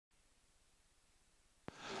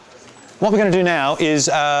What we're going to do now is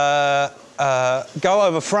go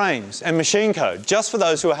over frames and machine code, just for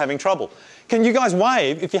those who are having trouble. Can you guys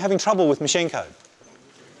wave if you're having trouble with machine code?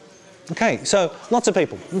 Okay, so lots of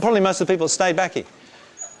people, probably most of the people that stayed back here.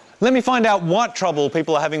 Let me find out what trouble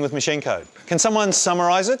people are having with machine code. Can someone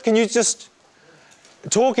summarize it? Can you just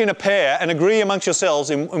talk in a pair and agree amongst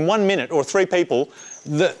yourselves in 1 minute, or 3 people,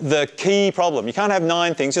 the key problem? You can't have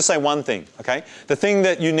 9 things, just say one thing, okay? The thing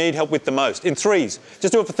that you need help with the most, in 3s.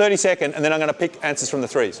 Just do it for 30 seconds and then I'm going to pick answers from the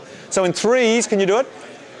 3s. So in 3s, can you do it?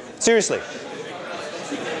 Seriously.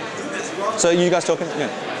 So you guys talking? Yeah.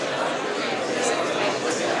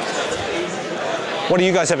 What are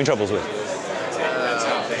you guys having troubles with?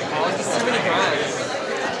 Just too many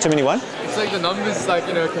commands. Too many what? It's like the numbers, like,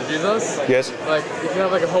 you know, confuse us. Yes. Like, if you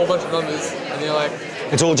have like a whole bunch of numbers and you're like...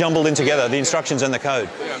 It's all jumbled in together, the instructions and the code.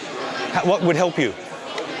 Yeah. What would help you?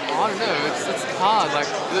 I don't know, it's hard. Like,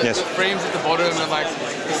 the frames at the bottom and like,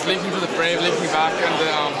 it's linking to the frame, linking back, and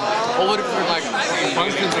all the different like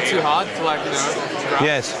functions are too hard to, like, you know, grasp.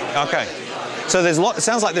 Yes, okay. So there's it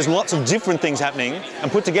sounds like there's lots of different things happening,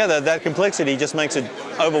 and put together, that complexity just makes it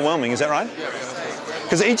overwhelming, is that right?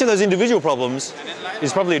 Because each of those individual problems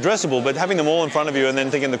is probably addressable, but having them all in front of you and then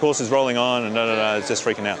thinking the course is rolling on and it's just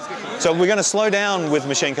freaking out. So we're going to slow down with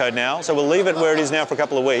machine code now, so we'll leave it where it is now for a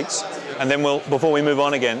couple of weeks, and then before we move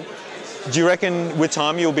on again. Do you reckon with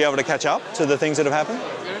time you'll be able to catch up to the things that have happened?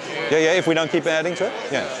 Yeah, if we don't keep adding to it?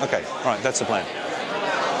 Yeah, okay, all right, that's the plan.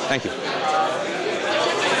 Thank you.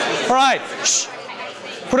 All right, shh.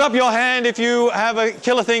 Put up your hand if you have a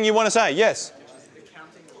killer thing you want to say. Yes?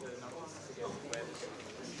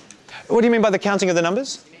 What do you mean by the counting of the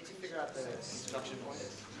numbers? You need to figure out the instruction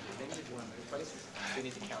points. Things if you want to replace, you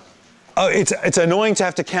need to count. Oh, it's annoying to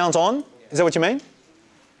have to count on? Is that what you mean?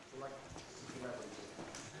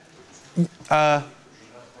 Are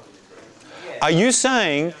you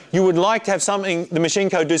saying you would like to have something, the machine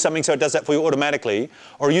code do something so it does that for you automatically,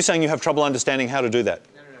 or are you saying you have trouble understanding how to do that?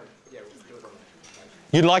 No. Yeah, we'll do it all.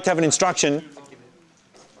 You'd like to have an instruction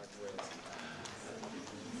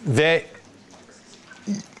that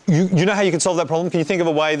you know how you can solve that problem? Can you think of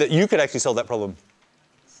a way that you could actually solve that problem?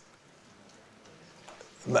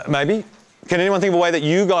 Maybe? Can anyone think of a way that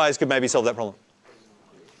you guys could maybe solve that problem?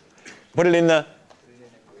 Put it in the...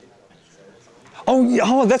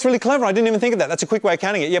 Oh, that's really clever. I didn't even think of that. That's a quick way of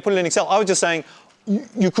counting it. Yeah, put it in Excel. I was just saying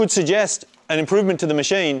you could suggest an improvement to the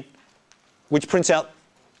machine which prints out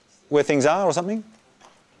where things are or something.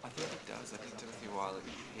 I think it does. I think it took a few while.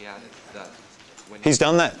 He added that. He's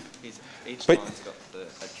done that. Each line's got the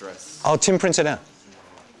address. Oh, Tim prints it out.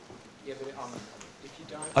 Yeah, but if you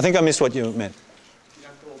don't... I think I missed what you meant. If you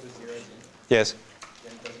don't put all the zeros in, Yes.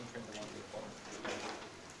 then it doesn't print the ones at the bottom.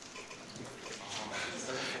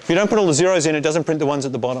 If you don't put all the zeros in, it doesn't print the ones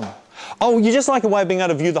at the bottom. Oh, you just like a way of being able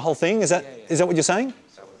to view the whole thing? Is that what you're saying?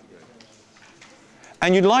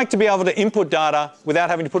 And you'd like to be able to input data without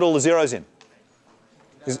having to put all the zeros in?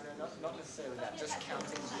 No, not necessarily that. Just counting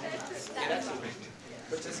the numbers. Yeah, that's it.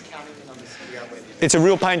 But just counting the numbers to figure out where the... It's a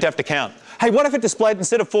real pain to have to count. Hey, what if it displayed,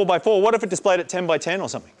 instead of 4 by 4, what if it displayed at 10 by 10 or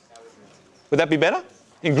something? Would that be better?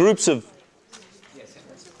 In groups of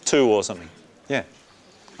 2 or something? Yeah.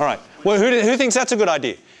 All right. Well, who thinks that's a good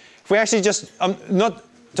idea? If we actually just, I'm not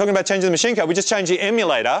talking about changing the machine code, we just change the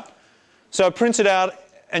emulator, so it prints it out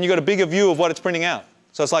and you've got a bigger view of what it's printing out.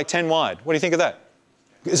 So it's like 10 wide. What do you think of that?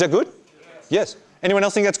 Is that good? Yes. Anyone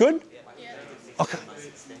else think that's good? Yeah. Okay.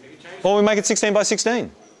 Well, we make it 16 by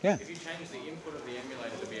 16. Yeah. If you change the input of the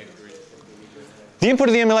emulator to be a grid. The input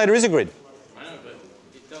of the emulator is a grid. I know, but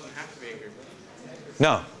it doesn't have to be a grid.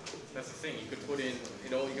 No. That's the thing. You could put in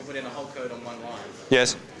it all. You can put in a whole code on one line.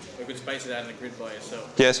 Yes. Or you could space it out in a grid by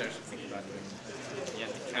yourself. Yes. You actually think about doing it.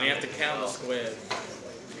 And you have to count the squares.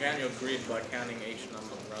 You count your grid by counting each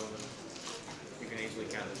number rather than you can easily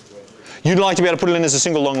count the squares. You'd like to be able to put it in as a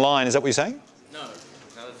single long line. Is that what you're saying? No.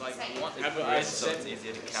 No, it's like have a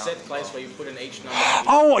set place where you put in each number.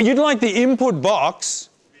 Oh, you'd like the input box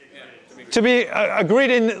to be a grid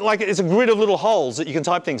in, like it's a grid of little holes that you can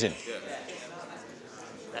type things in.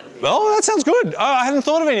 Oh, that sounds good. Oh, I hadn't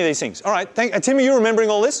thought of any of these things. All right, Tim, are you remembering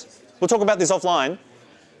all this? We'll talk about this offline.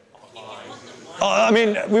 I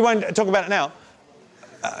mean, we won't talk about it now.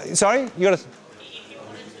 Sorry, you got to.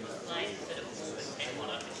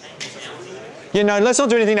 Yeah, no, let's not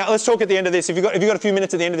do anything now. Let's talk at the end of this. Have you got a few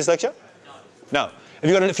minutes at the end of this lecture? No. Have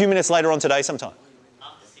you got a few minutes later on today sometime?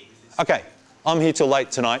 After 6. Okay. I'm here till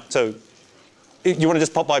late tonight, so you want to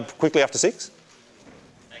just pop by quickly after 6?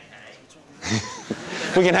 Okay.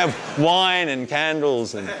 We can have wine and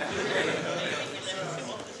candles and...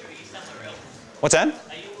 What's that? Are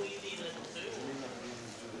you using level 2?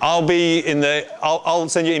 I'll be in the, I'll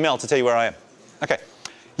send you an email to tell you where I am. Okay.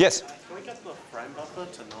 Yes? Can we get the frame buffer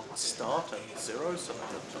to not start at 0 so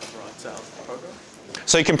that it just writes out the program?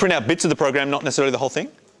 So you can print out bits of the program, not necessarily the whole thing?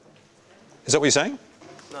 Is that what you're saying?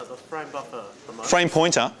 No, the frame buffer. The moment. Frame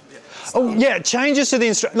pointer? Yeah. Oh, yeah, changes to the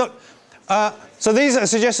instruction. Look, so these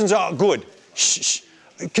suggestions are good. Shh.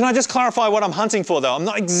 Can I just clarify what I'm hunting for, though? I'm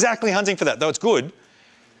not exactly hunting for that, though it's good.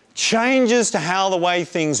 Changes to how the way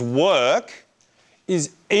things work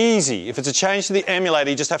is easy. If it's a change to the emulator,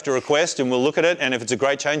 you just have to request and we'll look at it, and if it's a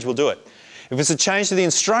great change, we'll do it. If it's a change to the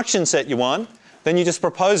instruction set you want, then you just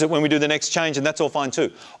propose it when we do the next change, and that's all fine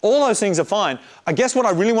too. All those things are fine. I guess what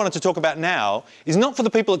I really wanted to talk about now is not for the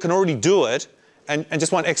people that can already do it and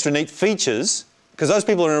just want extra neat features, because those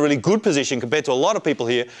people are in a really good position compared to a lot of people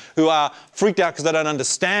here who are freaked out because they don't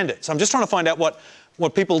understand it. So I'm just trying to find out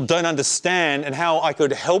what people don't understand and how I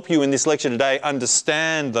could help you in this lecture today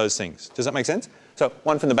understand those things. Does that make sense? So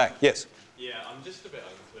one from the back, yes. Yeah, I'm just a bit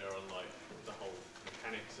unclear on like the whole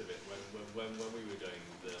mechanics of it. When we were doing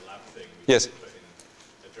the lab thing, we Yes. put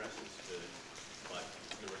in addresses to like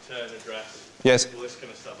the return address. Yes. All this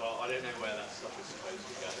kind of stuff. I don't know where that stuff is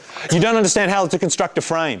supposed to go. You don't understand how to construct a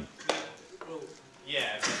frame. Well,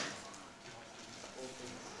 yeah.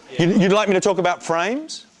 You'd like me to talk about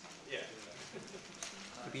frames? Yeah.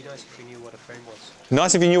 It'd be nice if we knew what a frame was.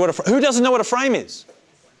 Nice if you knew what a frame... Who doesn't know what a frame is?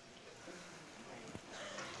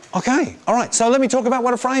 Okay, all right, so let me talk about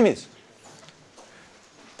what a frame is.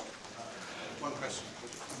 One question.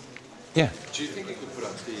 Yeah. Do you think you could put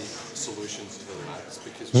up the solutions to the labs?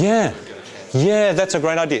 Because Yeah. we don't get a chance. Yeah, that's a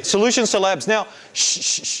great idea. Solutions to labs. Now,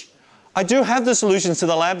 shh. I do have the solutions to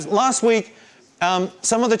the labs. Last week,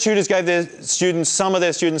 some of the tutors gave some of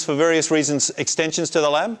their students, for various reasons, extensions to the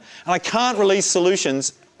lab. And I can't release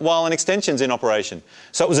solutions while an extension's in operation.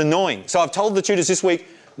 So it was annoying. So I've told the tutors this week,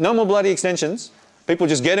 no more bloody extensions. People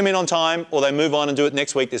just get them in on time, or they move on and do it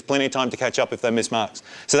next week. There's plenty of time to catch up if they miss marks.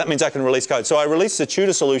 So that means I can release code. So I released the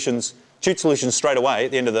tut solutions straight away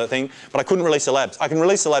at the end of the thing, but I couldn't release the labs. I can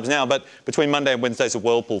release the labs now, but between Monday and Wednesday is a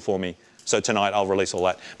whirlpool for me. So tonight I'll release all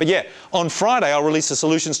that. But yeah, on Friday I'll release the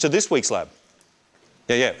solutions to this week's lab.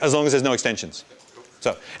 Yeah, as long as there's no extensions.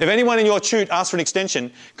 So if anyone in your tut asks for an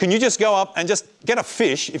extension, can you just go up and just get a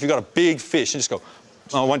fish, if you've got a big fish, and just go,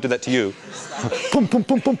 oh, I won't do that to you. Boom, boom,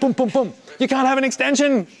 boom, boom, boom, boom, boom. You can't have an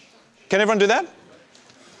extension. Can everyone do that?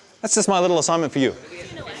 That's just my little assignment for you.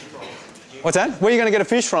 What's that? Where are you going to get a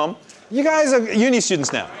fish from? You guys are uni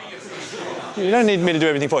students now. You don't need me to do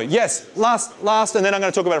everything for you. Yes, last, and then I'm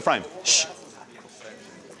going to talk about a frame. Shh.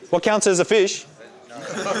 What counts as a fish?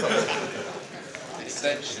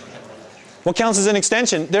 Extension. What counts as an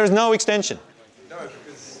extension? There is no extension. No,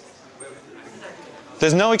 because...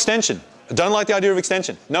 There's no extension. I don't like the idea of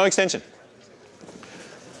extension. No extension.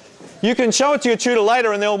 You can show it to your tutor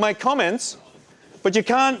later and they'll make comments, but you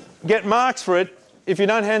can't get marks for it if you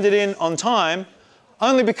don't hand it in on time,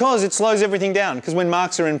 only because it slows everything down. Because when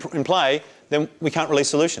marks are in play, then we can't release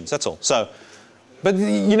solutions, that's all. So, but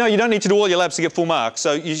you know, you don't need to do all your labs to get full marks,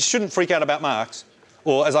 so you shouldn't freak out about marks,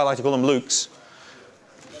 or as I like to call them, Lukes.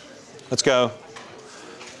 Let's go.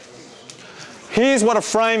 Here's what a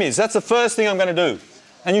frame is. That's the first thing I'm going to do.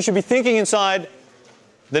 And you should be thinking inside,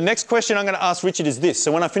 the next question I'm going to ask Richard is this.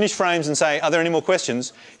 So when I finish frames and say, are there any more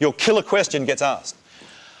questions, your killer question gets asked.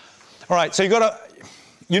 All right, so you've got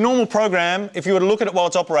your normal program, if you were to look at it while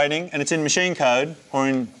it's operating, and it's in machine code, or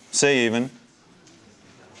in C even,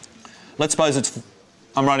 let's suppose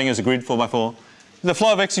I'm writing as a grid 4x4. The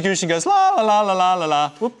flow of execution goes la la la la la la la,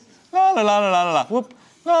 whoop, la la la la la la, whoop,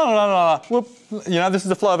 la la la la la, whoop. You know, this is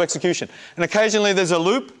the flow of execution. And occasionally there's a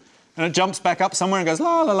loop, and it jumps back up somewhere and goes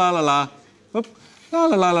la la la la la, whoop, la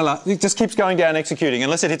la la la la. It just keeps going down executing.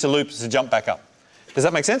 Unless it hits a loop, it's a jump back up. Does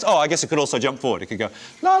that make sense? Oh, I guess it could also jump forward. It could go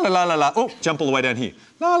la la la la la, oh, jump all the way down here.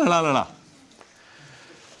 La la la la la.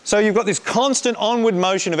 So you've got this constant onward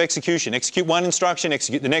motion of execution. Execute one instruction,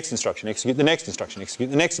 execute the next instruction, execute the next instruction, execute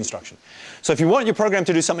the next instruction. So if you want your program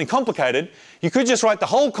to do something complicated, you could just write the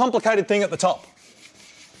whole complicated thing at the top.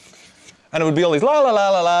 And it would be all these la la la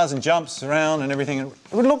la la's and jumps around and everything.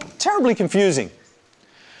 It would look terribly confusing.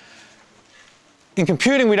 In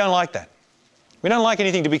computing, we don't like that. We don't like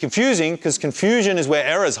anything to be confusing because confusion is where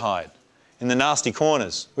errors hide, in the nasty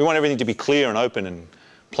corners. We want everything to be clear and open and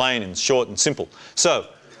plain and short and simple. So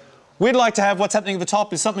we'd like to have what's happening at the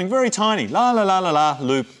top is something very tiny. La la la la la,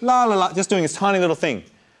 loop, la la la, just doing this tiny little thing.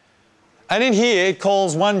 And in here, it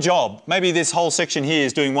calls one job. Maybe this whole section here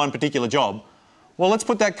is doing one particular job. Well, let's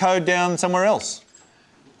put that code down somewhere else.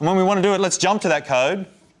 And when we want to do it, let's jump to that code,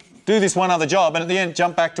 do this one other job, and at the end,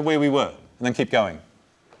 jump back to where we were, and then keep going.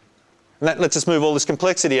 And that lets us move all this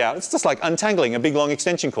complexity out. It's just like untangling a big long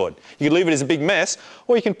extension cord. You can leave it as a big mess,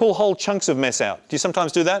 or you can pull whole chunks of mess out. Do you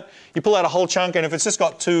sometimes do that? You pull out a whole chunk, and if it's just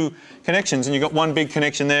got two connections and you've got one big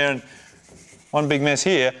connection there and one big mess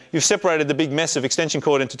here, you've separated the big mess of extension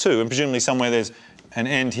cord into two, and presumably somewhere there's an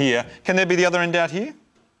end here. Can there be the other end out here?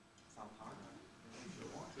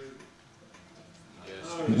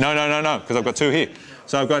 No, because I've got two here.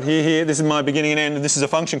 So I've got here, this is my beginning and end, and this is a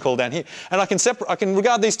function call down here. And I can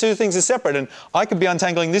regard these two things as separate, and I could be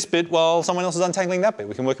untangling this bit while someone else is untangling that bit.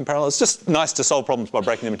 We can work in parallel. It's just nice to solve problems by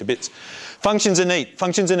breaking them into bits. Functions are neat.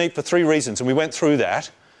 Functions are neat for three reasons, and we went through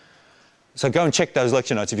that. So go and check those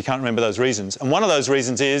lecture notes if you can't remember those reasons. And one of those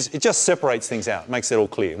reasons is it just separates things out, makes it all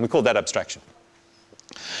clear, and we call that abstraction.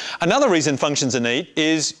 Another reason functions are neat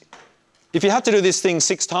is if you have to do this thing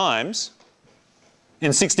 6 times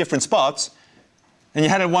in 6 different spots, and you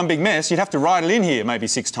had one big mess, you'd have to write it in here maybe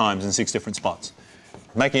 6 times in 6 different spots,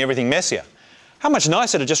 making everything messier. How much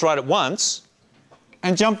nicer to just write it once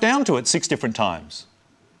and jump down to it 6 different times.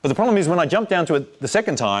 But the problem is when I jump down to it the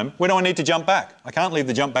second time, where do I need to jump back? I can't leave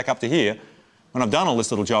the jump back up to here. When I've done all this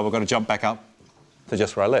little job, I've got to jump back up to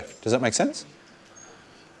just where I left. Does that make sense?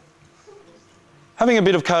 Having a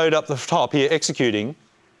bit of code up the top here executing,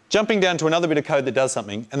 jumping down to another bit of code that does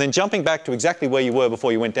something, and then jumping back to exactly where you were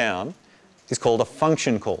before you went down is called a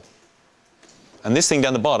function call. And this thing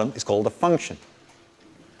down the bottom is called a function.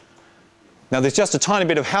 Now there's just a tiny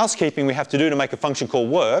bit of housekeeping we have to do to make a function call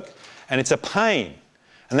work, and it's a pain.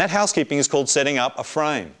 And that housekeeping is called setting up a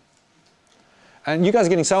frame. And you guys are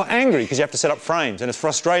getting so angry because you have to set up frames, and it's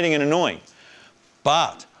frustrating and annoying.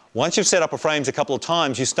 But once you've set up a frames a couple of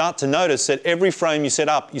times, you start to notice that every frame you set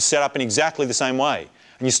up in exactly the same way.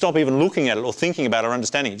 And you stop even looking at it or thinking about it or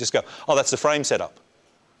understanding it. You just go, oh, that's the frame setup.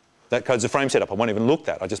 That code's the frame setup. I won't even look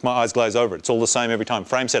at it. My eyes glaze over it. It's all the same every time,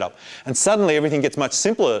 frame setup. And suddenly everything gets much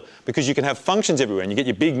simpler because you can have functions everywhere, and you get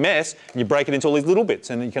your big mess and you break it into all these little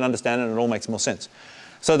bits, and you can understand it and it all makes more sense.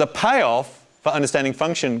 So the payoff for understanding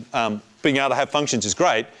function, being able to have functions is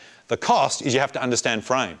great. The cost is you have to understand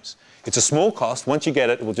frames. It's a small cost. Once you get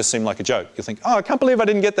it, it will just seem like a joke. You'll think, oh, I can't believe I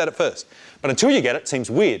didn't get that at first. But until you get it, it seems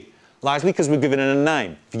weird. Largely because we've given it a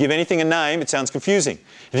name. If you give anything a name, it sounds confusing.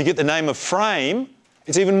 If you get the name of frame,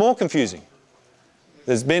 it's even more confusing.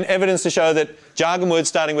 There's been evidence to show that jargon words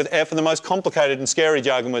starting with F are the most complicated and scary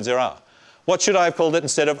jargon words there are. What should I have called it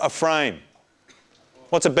instead of a frame?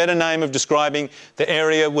 What's a better name of describing the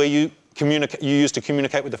area where you use to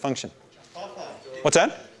communicate with the function? Buffer. What's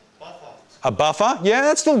that? Buffer. A buffer? Yeah,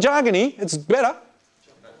 that's still jargony. It's better.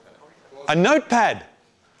 A notepad.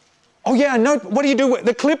 Oh yeah, what do you do with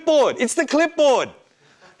the clipboard? It's the clipboard.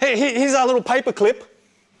 Hey, here's our little paper clip.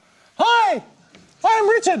 Hi, I'm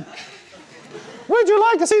Richard. Would you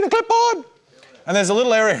like to see the clipboard? And there's a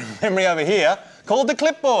little area of memory over here called the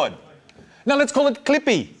clipboard. Now let's call it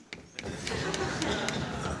Clippy.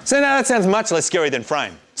 So now that sounds much less scary than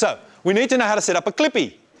frame. So we need to know how to set up a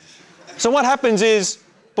Clippy. So what happens is,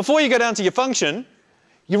 before you go down to your function,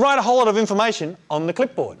 you write a whole lot of information on the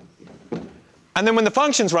clipboard. And then when the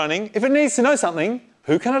function's running, if it needs to know something,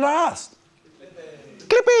 who can it ask?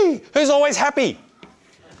 Clippy, who's always happy.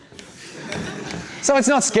 So it's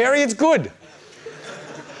not scary, it's good.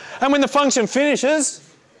 And when the function finishes,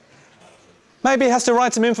 maybe it has to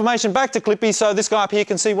write some information back to Clippy so this guy up here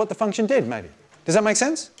can see what the function did, maybe. Does that make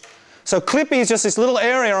sense? So Clippy is just this little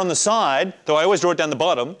area on the side, though I always draw it down the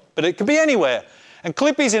bottom, but it could be anywhere. And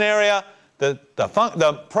Clippy is an area that the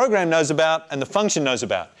program knows about and the function knows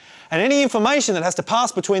about. And any information that has to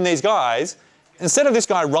pass between these guys, instead of this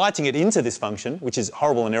guy writing it into this function, which is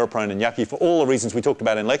horrible and error-prone and yucky for all the reasons we talked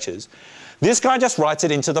about in lectures, this guy just writes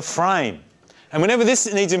it into the frame. And whenever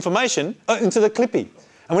this needs information, into the Clippy.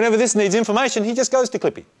 And whenever this needs information, he just goes to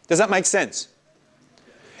Clippy. Does that make sense?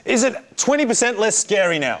 Is it 20% less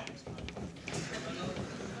scary now?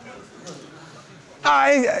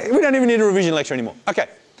 We don't even need a revision lecture anymore. Okay,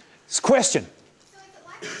 question. So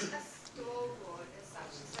is it like a scoreboard as such?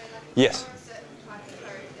 So like yes. a certain type of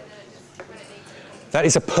code and then it just, when it needs to... That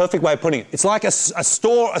is a perfect way of putting it. It's like a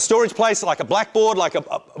storage place, like a blackboard, like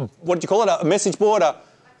what do you call it? A message board?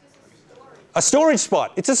 A storage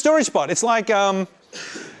spot. It's a storage spot. It's like,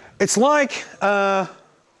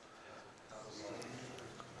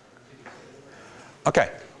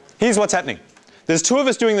 okay, here's what's happening. There's 2 of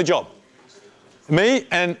us doing the job. Me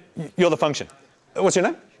and you're the function. What's your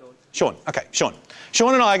name? Sean. Okay, Sean.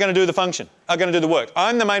 Sean and I are going to do the function, are going to do the work.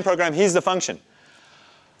 I'm the main program, here's the function.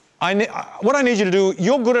 What I need you to do,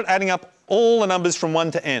 you're good at adding up all the numbers from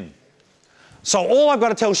 1 to n. So all I've got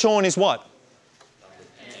to tell Sean is what?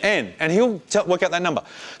 N. And he'll work out that number.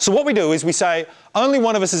 So what we do is we say only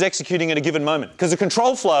one of us is executing at a given moment, because the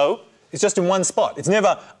control flow It's just in one spot. It's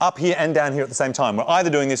never up here and down here at the same time. We're either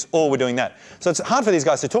doing this or we're doing that. So it's hard for these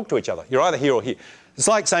guys to talk to each other. You're either here or here. It's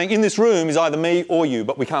like saying in this room is either me or you,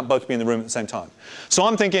 but we can't both be in the room at the same time. So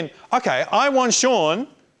I'm thinking, okay, I want Sean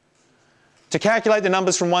to calculate the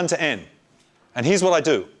numbers from 1 to n. And here's what I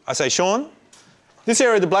do. I say, Sean, this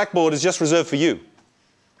area of the blackboard is just reserved for you.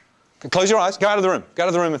 Close your eyes. Go out of the room. Go out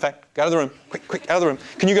of the room, in fact. Go out of the room. Quick, quick, out of the room.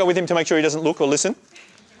 Can you go with him to make sure he doesn't look or listen?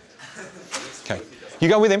 Okay. You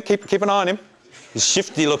go with him. Keep an eye on him. He's a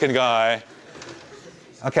shifty-looking guy.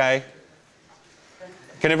 Okay.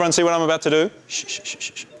 Can everyone see what I'm about to do? Shh, shh, shh,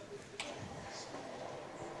 shh, shh.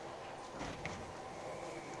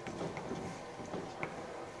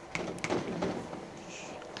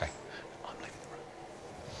 Okay. I'm leaving the room.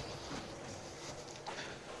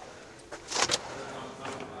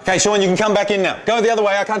 Okay, Sean, you can come back in now. Go the other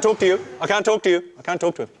way. I can't talk to you. I can't talk to you. I can't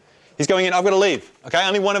talk to him. He's going in. I've got to leave. Okay,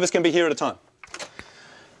 only one of us can be here at a time.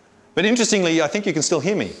 But interestingly, I think you can still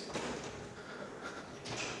hear me.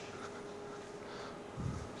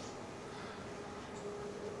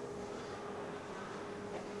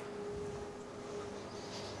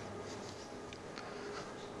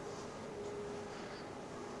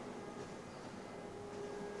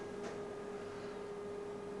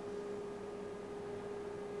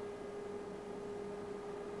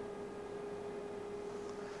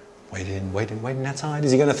 Waiting outside.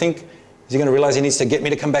 Is he going to think? Is he going to realise he needs to get me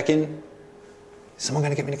to come back in? Is someone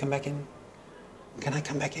going to get me to come back in? Can I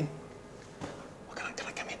come back in? Or can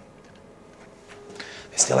I come in?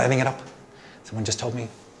 They're still adding it up. Someone just told me,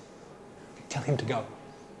 tell him to go.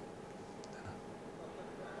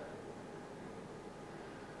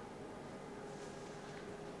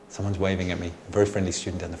 Someone's waving at me. A very friendly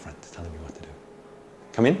student down the front telling me what to do.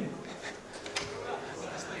 Come in.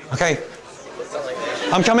 Okay.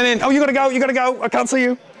 I'm coming in. Oh, you gotta go. I can't see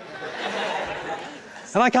you.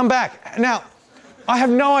 And I come back. Now, I have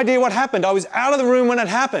no idea what happened. I was out of the room when it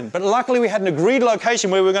happened, but luckily we had an agreed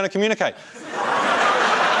location where we were going to communicate.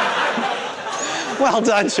 Well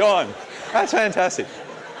done, Sean. That's fantastic.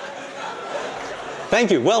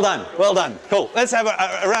 Thank you. Well done. Well done. Cool. Let's have a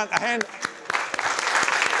hand.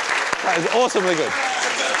 That is awesomely good.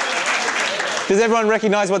 Does everyone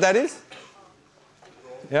recognise what that is?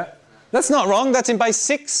 Yeah. That's not wrong. That's in base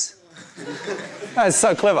 6. That is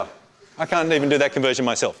so clever. I can't even do that conversion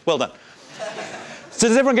myself. Well done. So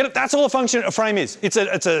does everyone get it? That's all a frame is. It's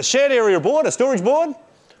a shared area board, a storage board,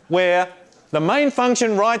 where the main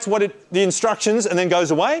function writes the instructions and then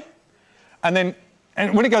goes away. And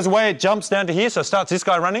when it goes away, it jumps down to here, so it starts this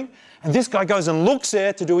guy running. And this guy goes and looks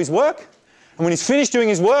there to do his work. And when he's finished doing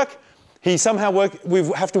his work, we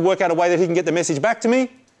have to work out a way that he can get the message back to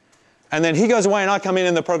me. And then he goes away and I come in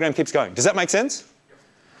and the program keeps going. Does that make sense?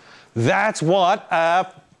 That's what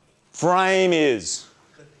a frame is.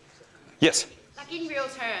 Yes? Like in real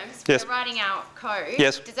terms, yes. when you're writing out code,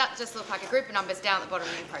 yes. Does that just look like a group of numbers down at the bottom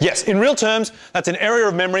of your program? Yes, in real terms, that's an area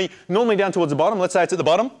of memory, normally down towards the bottom. Let's say it's at the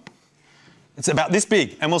bottom. It's about this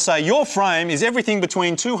big. And we'll say your frame is everything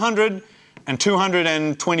between 200 and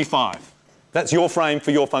 225. That's your frame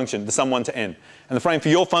for your function, the sum 1 to n. And the frame for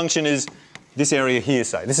your function is this area here,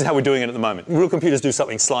 say. This is how we're doing it at the moment. Real computers do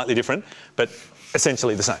something slightly different, but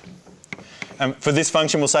essentially the same. For this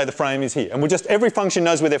function, we'll say the frame is here. And every function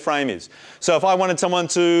knows where their frame is. So if I wanted someone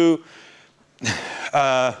to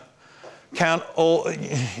count all,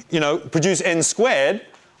 produce n squared,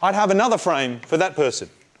 I'd have another frame for that person.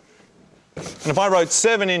 And if I wrote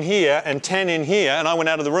 7 in here and 10 in here, and I went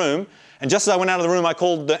out of the room, and just as I went out of the room, I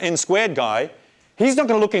called the n squared guy, he's not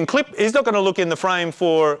going to look in the frame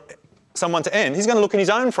for sum 1 to n. He's going to look in his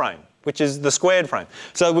own frame, which is the squared frame.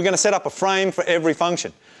 So we're going to set up a frame for every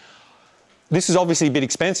function. This is obviously a bit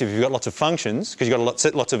expensive if you've got lots of functions, because you've got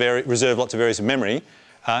to reserve lots of areas of memory.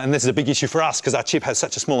 And this is a big issue for us because our chip has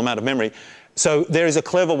such a small amount of memory. So there is a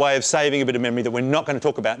clever way of saving a bit of memory that we're not going to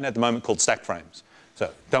talk about at the moment called stack frames.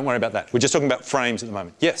 So don't worry about that. We're just talking about frames at the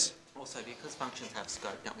moment. Yes? Also, because functions have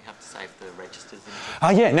scope, don't we have to save the registers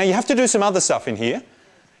into Yeah. Now you have to do some other stuff in here.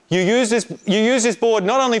 You use this board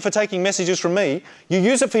not only for taking messages from me, you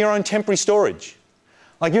use it for your own temporary storage.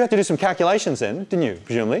 Like you had to do some calculations then, didn't you,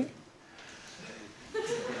 presumably?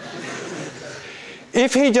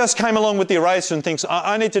 If he just came along with the eraser and thinks,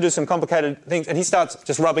 I need to do some complicated things, and he starts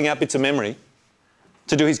just rubbing out bits of memory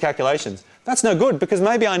to do his calculations, that's no good because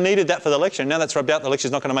maybe I needed that for the lecture, and now that's rubbed out, the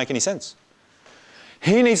lecture's not going to make any sense.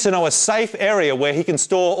 He needs to know a safe area where he can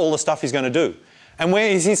store all the stuff he's going to do. And where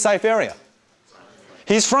is his safe area?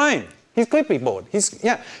 His frame, his clipboard.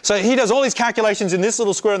 So he does all his calculations in this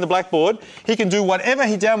little square on the blackboard. He can do whatever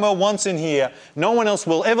he damn well wants in here. No one else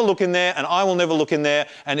will ever look in there, and I will never look in there,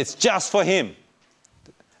 and it's just for him.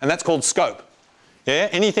 and that's called scope. Yeah,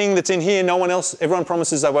 anything that's in here, no one else, everyone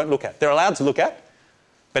promises they won't look at. They're allowed to look at,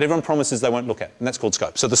 but everyone promises they won't look at, and that's called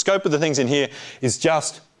scope. So the scope of the things in here is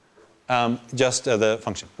just the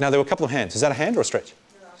function. Now there were a couple of hands. Is that a hand or a stretch?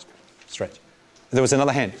 No. Stretch. There was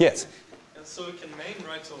another hand. Yes. And so can main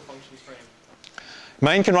write to a function frame?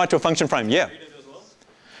 Main can write to a function frame. Yeah. Read it as well?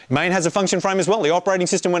 Main has a function frame as well. The operating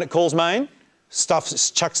system, when it calls main,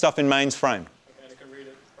 chucks stuff in main's frame. Okay, and it can read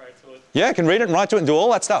it, write to it. Yeah, it can read it and write to it and do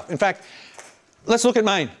all that stuff. In fact, let's look at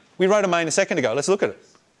main. We wrote a main a second ago. Let's look at it.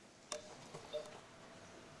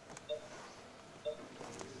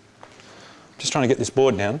 Just trying to get this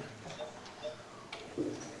board down.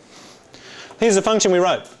 Here's the function we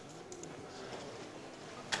wrote.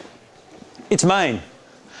 It's main.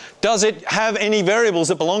 Does it have any variables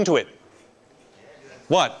that belong to it?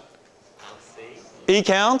 What? E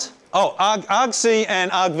count. Oh, argc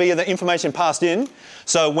and argv are the information passed in.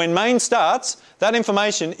 So when main starts, that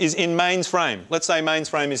information is in main's frame. Let's say main's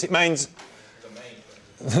frame is the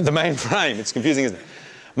main frame. It's confusing, isn't it?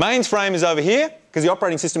 Main's frame is over here because the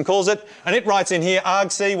operating system calls it, and it writes in here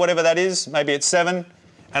argc, whatever that is. Maybe it's 7,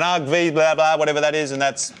 and argv, blah blah, whatever that is, and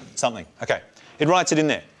that's something. Okay, it writes it in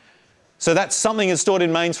there. So that's something that's stored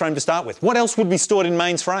in main's frame to start with. What else would be stored in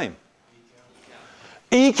main's frame?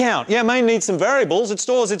 E count. Yeah, main needs some variables. It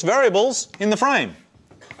stores its variables in the frame.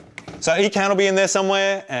 So E count will be in there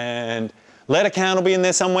somewhere, and letter count will be in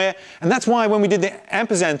there somewhere. And that's why when we did the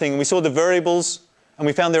ampersand thing, we saw the variables and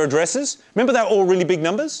we found their addresses. Remember they were all really big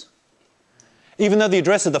numbers? Even though the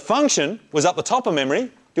address of the function was up the top of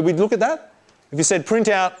memory, did we look at that? If you said print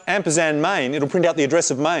out ampersand main, it'll print out the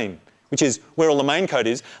address of main, which is where all the main code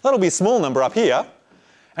is. That'll be a small number up here.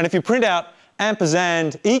 And if you print out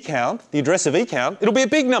ampersand E count, the address of E count, it'll be a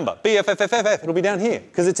big number, BFFFFF, it'll be down here,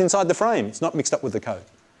 because it's inside the frame, it's not mixed up with the code.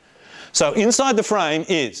 So inside the frame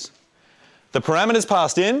is the parameters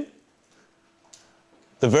passed in,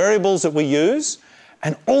 the variables that we use,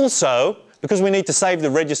 and also, because we need to save the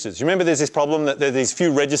registers. You remember there's this problem that there are these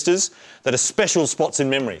few registers that are special spots in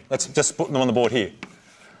memory. Let's just put them on the board here.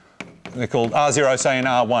 They're called R0, say, and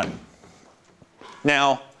R1.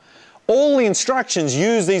 Now, all the instructions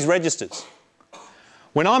use these registers.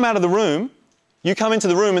 When I'm out of the room, you come into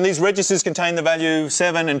the room and these registers contain the value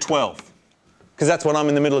 7 and 12. Because that's when I'm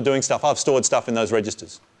in the middle of doing stuff. I've stored stuff in those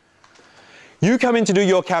registers. You come in to do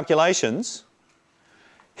your calculations.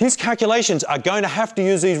 His calculations are going to have to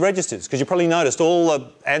use these registers, because you probably noticed all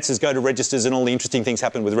the answers go to registers and all the interesting things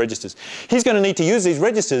happen with registers. He's going to need to use these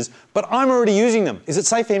registers, but I'm already using them. Is it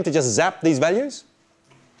safe for him to just zap these values?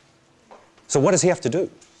 So what does he have to do?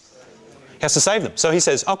 He has to save them. So he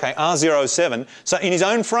says, okay, R07. So in his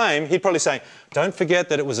own frame, he'd probably say, don't forget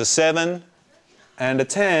that it was a 7 and a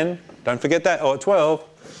 10. Don't forget that, or a 12.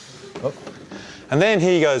 Oh. And then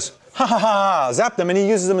he goes, ha ha ha, zap them, and he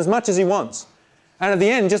uses them as much as he wants. And at the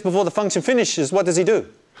end, just before the function finishes, what does he do?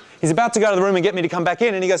 He's about to go to the room and get me to come back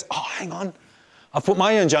in, and he goes, oh, hang on. I've put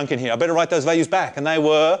my own junk in here. I better write those values back. And they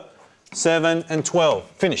were 7 and 12.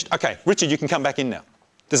 Finished. Okay, Richard, you can come back in now.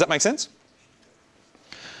 Does that make sense?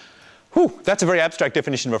 Whew, that's a very abstract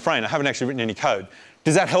definition of a frame. I haven't actually written any code.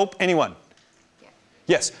 Does that help anyone? Yeah.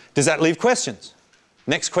 Yes. Does that leave questions?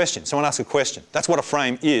 Next question. Someone ask a question. That's what a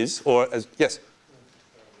frame is, or yes?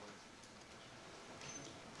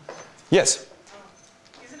 Yes?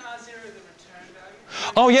 Isn't R0 the return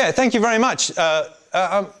value? Oh yeah, thank you very much.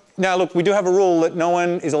 Now look, we do have a rule that no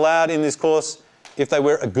one is allowed in this course if they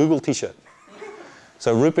wear a Google t-shirt.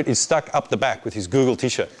 So Rupert is stuck up the back with his Google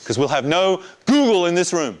t-shirt, because we'll have no Google in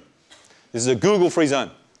this room. This is a Google-free zone.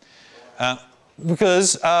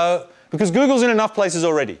 Because Google's in enough places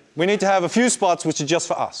already. We need to have a few spots which are just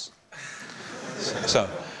for us.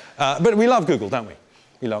 But we love Google, don't we?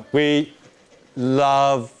 We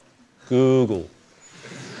love Google.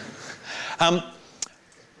 I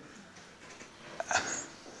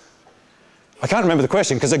can't remember the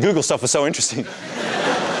question because the Google stuff was so interesting.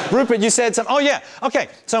 Rupert, you said something. Oh yeah, okay.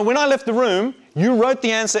 So when I left the room, you wrote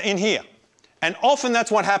the answer in here. And often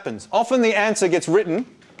that's what happens. Often the answer gets written.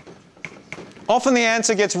 Often the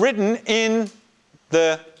answer gets written in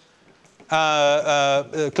the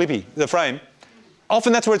clippy, the frame.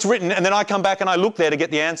 Often that's where it's written, and then I come back and I look there to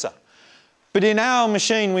get the answer. But in our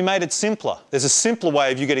machine, we made it simpler. There's a simpler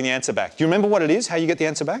way of you getting the answer back. Do you remember what it is, how you get the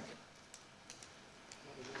answer back?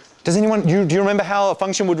 Does anyone, do you remember how a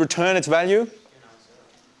function would return its value?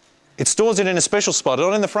 It stores it in a special spot,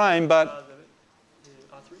 not in the frame, but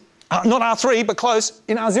not R3, but close,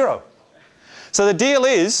 in R0. So the deal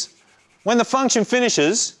is, when the function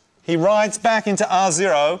finishes, he writes back into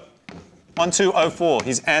R0 1204,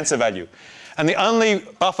 his answer value. And the only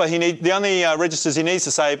buffer he needs, the only registers he needs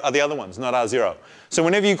to save are the other ones, not R0. So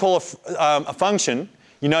whenever you call a function,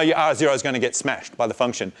 you know your R0 is going to get smashed by the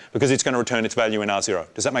function because it's going to return its value in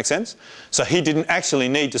R0. Does that make sense? So he didn't actually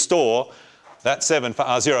need to store that 7 for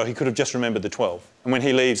R0. He could have just remembered the 12. And when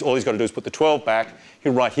he leaves, all he's got to do is put the 12 back.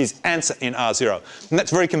 He'll write his answer in R0. And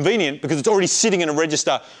that's very convenient because it's already sitting in a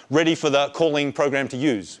register ready for the calling program to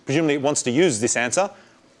use. Presumably it wants to use this answer.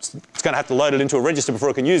 It's going to have to load it into a register before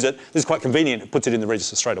it can use it. This is quite convenient. It puts it in the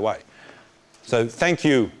register straight away. So thank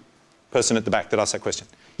you, person at the back that asked that question.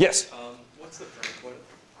 Yes? What's the frame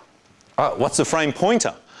pointer? What's the frame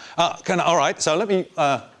pointer? All right, so let me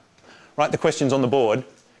write the questions on the board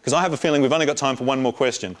because I have a feeling we've only got time for one more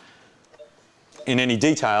question in any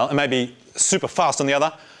detail and maybe super fast on the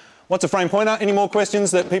other. What's a frame pointer? Any more questions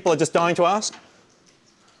that people are just dying to ask?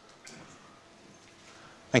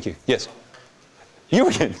 Thank you. Yes? You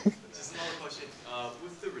again. Just another question.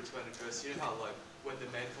 With the return address, you know how like when the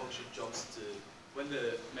main function jumps to, when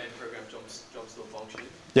the main program jumps to a function,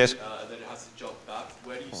 Yes. and then it has to jump back,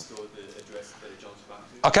 where do you store the address that it jumps back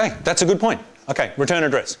to? Okay, that's a good point. Okay, return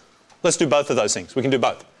address. Let's do both of those things. We can do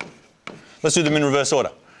both. Let's do them in reverse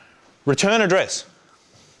order. Return address.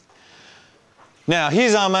 Now,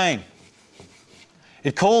 here's our main.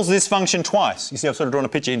 It calls this function twice. You see, I've sort of drawn a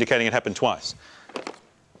picture indicating it happened twice.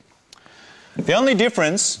 The only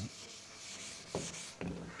difference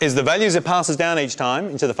is the values it passes down each time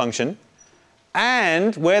into the function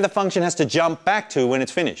and where the function has to jump back to when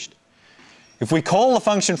it's finished. If we call the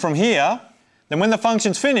function from here, then when the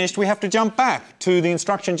function's finished, we have to jump back to the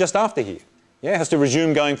instruction just after here. Yeah, it has to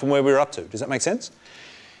resume going from where we were up to. Does that make sense?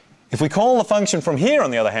 If we call the function from here,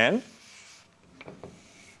 on the other hand,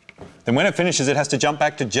 then when it finishes, it has to jump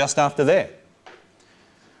back to just after there.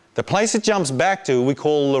 The place it jumps back to, we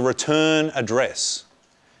call the return address.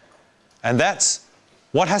 And that's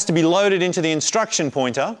what has to be loaded into the instruction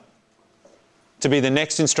pointer to be the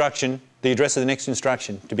next instruction, the address of the next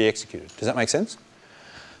instruction to be executed. Does that make sense?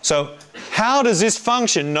 So how does this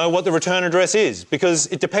function know what the return address is? Because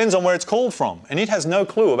it depends on where it's called from, and it has no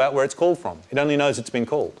clue about where it's called from. It only knows it's been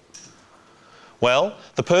called. Well,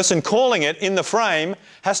 the person calling it in the frame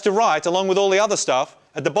has to write, along with all the other stuff,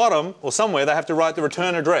 at the bottom or somewhere they have to write the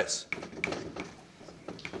return address.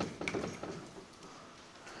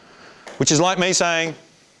 Which is like me saying,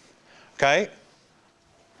 okay,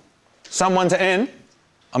 sum 1 to n,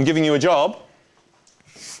 I'm giving you a job,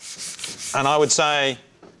 and I would say,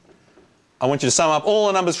 I want you to sum up all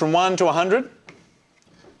the numbers from 1 to 100.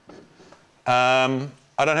 I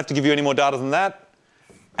don't have to give you any more data than that.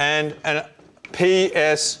 And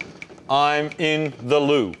P.S. I'm in the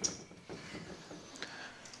loo.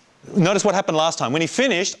 Notice what happened last time. When he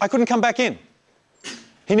finished, I couldn't come back in.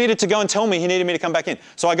 He needed to go and tell me he needed me to come back in.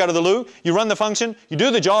 So I go to the loo, you run the function, you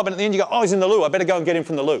do the job, and at the end you go, oh, he's in the loo. I better go and get him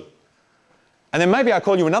from the loo. And then maybe I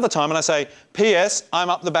call you another time and I say, P.S. I'm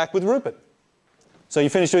up the back with Rupert. So you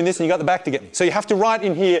finish doing this and you got the back to get me. So you have to write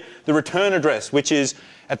in here the return address, which is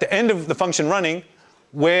at the end of the function running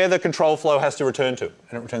where the control flow has to return to.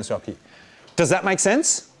 And it returns to up here. Does that make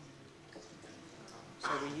sense? So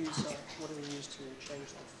we use, what do we use to change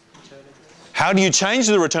the return address? How do you change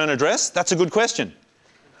the return address? That's a good question.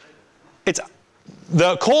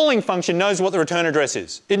 The calling function knows what the return address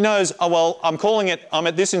is. It knows, oh, well, I'm calling it, I'm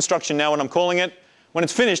at this instruction now and I'm calling it. When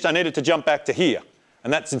it's finished, I need it to jump back to here.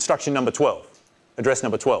 And that's instruction number 12, address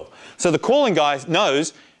number 12. So the calling guy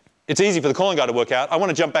knows, it's easy for the calling guy to work out, I want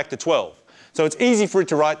to jump back to 12. So it's easy for it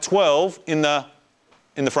to write 12 in the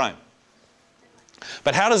frame.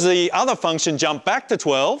 But how does the other function jump back to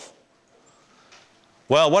 12?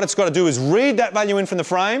 Well, what it's got to do is read that value in from the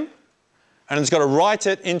frame, and it's got to write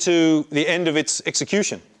it into the end of its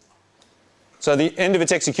execution. So the end of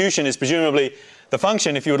its execution is presumably the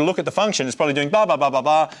function. If you were to look at the function, it's probably doing blah, blah, blah, blah,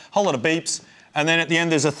 blah, whole lot of beeps, and then at the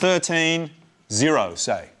end there's a 13, 0,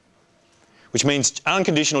 say, which means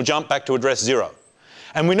unconditional jump back to address 0.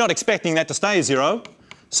 And we're not expecting that to stay 0.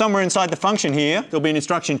 Somewhere inside the function here, there'll be an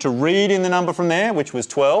instruction to read in the number from there, which was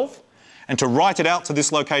 12, and to write it out to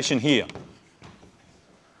this location here.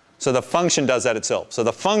 So the function does that itself. So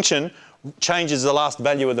the function changes the last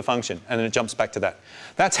value of the function, and then it jumps back to that.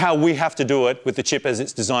 That's how we have to do it with the chip as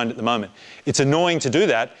it's designed at the moment. It's annoying to do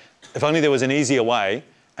that. If only there was an easier way,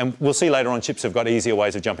 and we'll see later on chips have got easier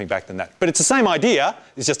ways of jumping back than that. But it's the same idea,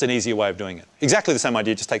 it's just an easier way of doing it. Exactly the same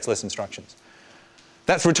idea, it just takes less instructions.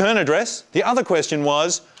 That's return address. The other question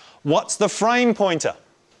was, what's the frame pointer?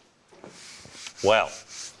 Well,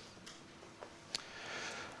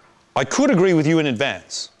 I could agree with you in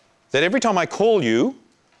advance that every time I call you,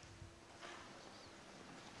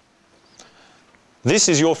 this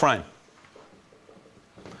is your frame.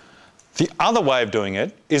 The other way of doing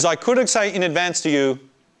it is I could say in advance to you,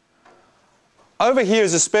 over here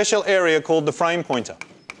is a special area called the frame pointer.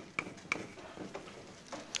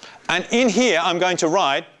 And in here, I'm going to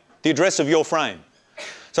write the address of your frame.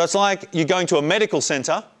 So it's like you're going to a medical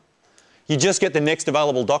centre. You just get the next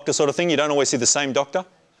available doctor sort of thing. You don't always see the same doctor.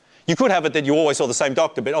 You could have it that you always saw the same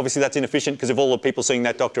doctor, but obviously that's inefficient because if all the people seeing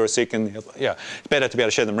that doctor are sick, and yeah, it's better to be able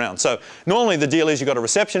to share them around. So normally the deal is you've got a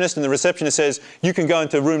receptionist, and the receptionist says, you can go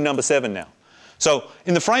into room number 7 now. So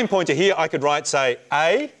in the frame pointer here, I could write, say,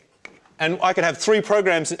 A, and I could have 3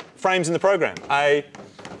 frames in the program, A,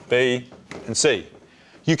 B, and C.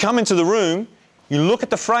 You come into the room, you look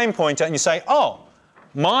at the frame pointer, and you say, oh,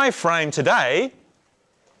 my frame today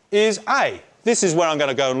is A. This is where I'm going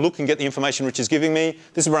to go and look and get the information Rich is giving me.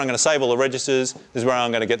 This is where I'm going to save all the registers. This is where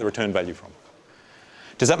I'm going to get the return value from.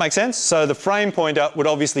 Does that make sense? So the frame pointer would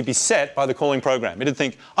obviously be set by the calling program. It'd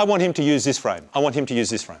think, I want him to use this frame. I want him to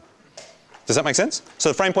use this frame. Does that make sense? So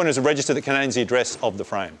the frame pointer is a register that contains the address of the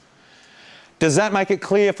frame. Does that make it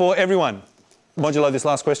clear for everyone? Modulo this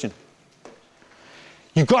last question.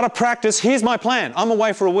 You've got to practice. Here's my plan. I'm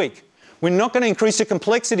away for a week. We're not going to increase the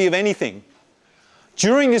complexity of anything.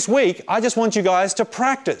 During this week, I just want you guys to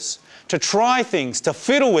practice, to try things, to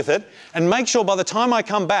fiddle with it, and make sure by the time I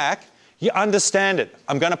come back, you understand it.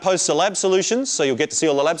 I'm going to post the lab solutions, so you'll get to see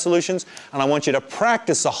all the lab solutions, and I want you to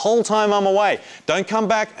practice the whole time I'm away. Don't come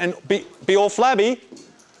back and be all flabby.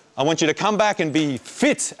 I want you to come back and be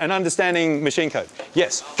fit and understanding machine code.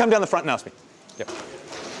 Yes, come down the front and ask me. Yep.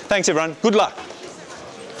 Thanks, everyone. Good luck.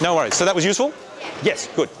 No worries. So that was useful? Yes,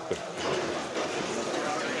 good, good.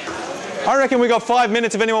 I reckon we got 5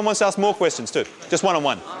 minutes if anyone wants to ask more questions too. Just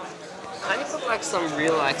one-on-one. Can you put like some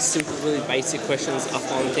real simple, really basic questions up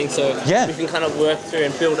on things so yeah, we can kind of work through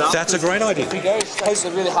and build up? That's a great idea. If we go straight to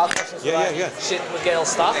the really hard questions, shit, we get all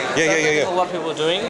stuck. Yeah. A lot of people are doing.